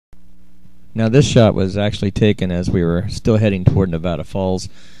Now this shot was actually taken as we were still heading toward Nevada Falls,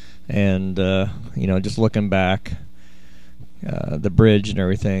 and you know, just looking back, the bridge and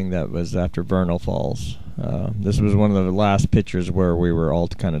everything, that was after Vernal Falls. This was one of the last pictures where we were all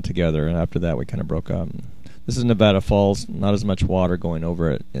kind of together, and after that we kind of broke up. This is Nevada Falls, not as much water going over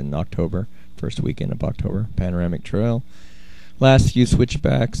it in October, first weekend of October. Panoramic trail. Last few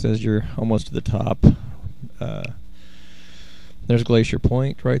switchbacks as you're almost to the top. There's Glacier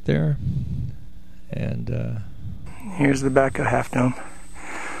Point right there. And here's the back of Half Dome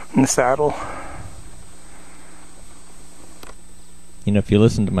in the saddle. You know, if you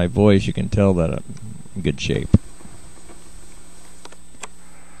listen to my voice, you can tell that I'm in good shape.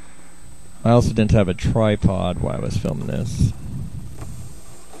 I also didn't have a tripod while I was filming this.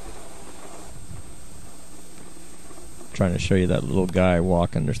 Trying to show you that little guy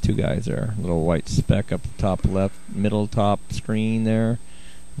walking. There's two guys there. A little white speck up the top left, middle top screen there.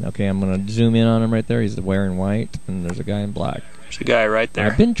 Okay, I'm going to zoom in on him right there. He's wearing white, and there's a guy in black. There's a guy right there.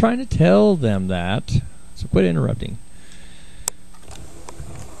 I've been trying to tell them that, so quit interrupting.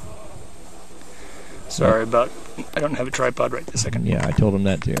 Sorry about, I don't have a tripod right this second. Yeah, I told him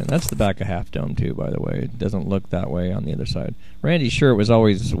that too. And that's the back of Half Dome too, by the way. It doesn't look that way on the other side. Randy's shirt was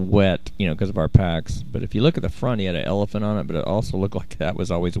always wet, you know, because of our packs. But if you look at the front, he had an elephant on it, but it also looked like that was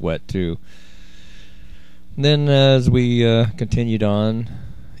always wet too. And then as we continued on,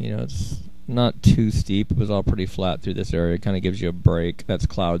 you know, it's not too steep. It was all pretty flat through this area. It kind of gives you a break. That's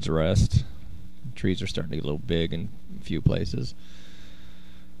Cloud's Rest. The trees are starting to get a little big in a few places.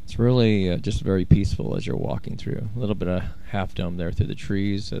 It's really just very peaceful as you're walking through. A little bit of Half Dome there through the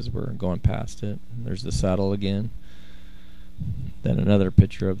trees as we're going past it. There's the saddle again. Then another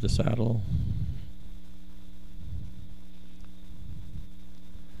picture of the saddle.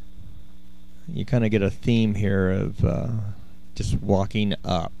 You kind of get a theme here of just walking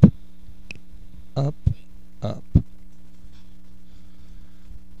up. Up, up.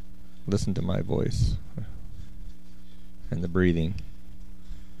 Listen to my voice and the breathing.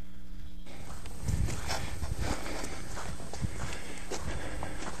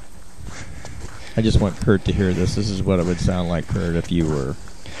 I just want Kurt to hear this. This is what it would sound like, Kurt, if you were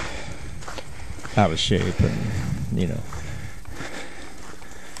out of shape and, you know.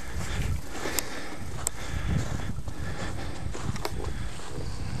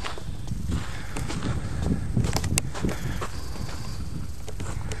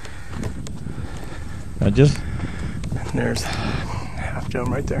 Just and there's Half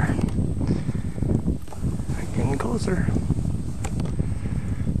Dome right there. Getting closer.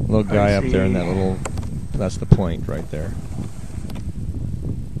 Little guy up there in that little, that's the point right there.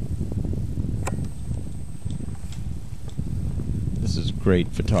 This is great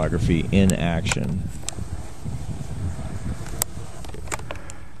photography in action.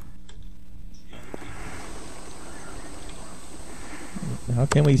 How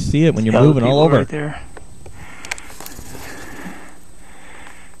can we see it when you're moving all over? Right there.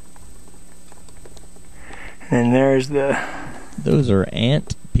 And there's the... Those are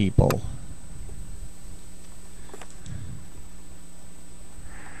ant people.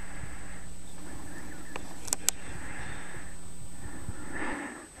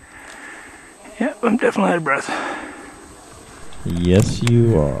 Yep, I'm definitely out of breath. Yes,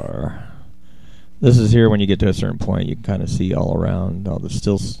 you are. This is here when you get to a certain point, you can kind of see all around all the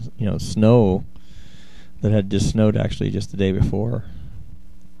still, you know, snow that had just snowed actually just the day before.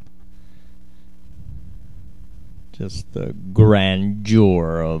 Just the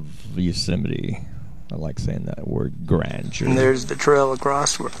grandeur of Yosemite. I like saying that word, grandeur. And there's the trail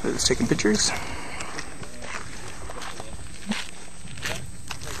across where it's taking pictures.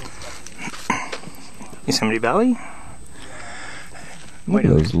 Yosemite Valley. Look at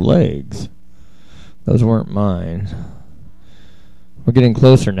those legs. Those weren't mine. We're getting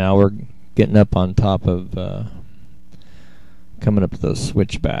closer now. We're getting up on top of coming up to those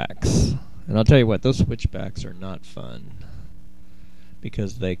switchbacks. And I'll tell you what, those switchbacks are not fun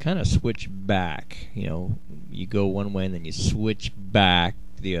because they kind of switch back. You know, you go one way and then you switch back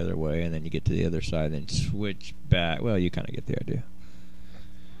the other way, and then you get to the other side and then switch back. Well, you kind of get the idea.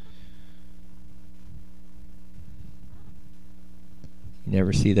 You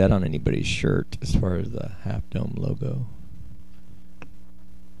never see that on anybody's shirt as far as the Half Dome logo.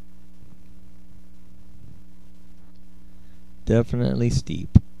 Definitely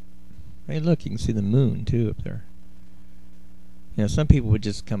steep. Hey, look, you can see the moon, too, up there. You know, some people would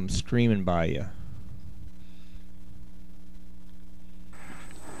just come screaming by you.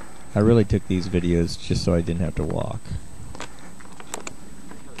 I really took these videos just so I didn't have to walk.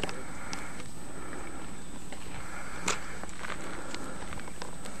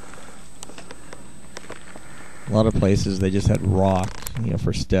 A lot of places they just had rock,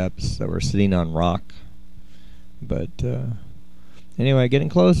 for steps that were sitting on rock. But anyway, getting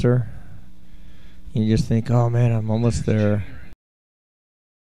closer. You just think, oh man, I'm almost there.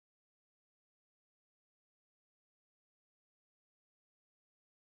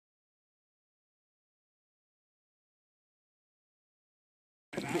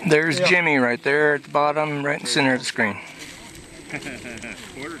 There's Jimmy right there at the bottom, right in the center of the screen.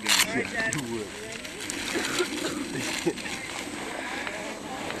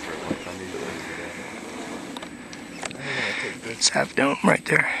 Sept Dome right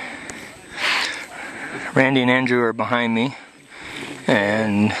there. Randy and Andrew are behind me.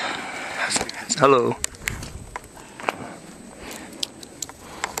 And hello.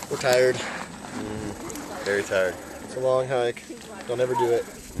 We're tired. Very tired. It's a long hike. Don't ever do it.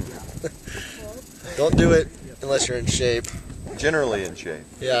 Don't do it unless you're in shape. Generally in shape.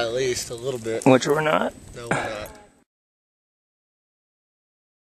 Yeah, at least a little bit. Which we're not. No, we're not.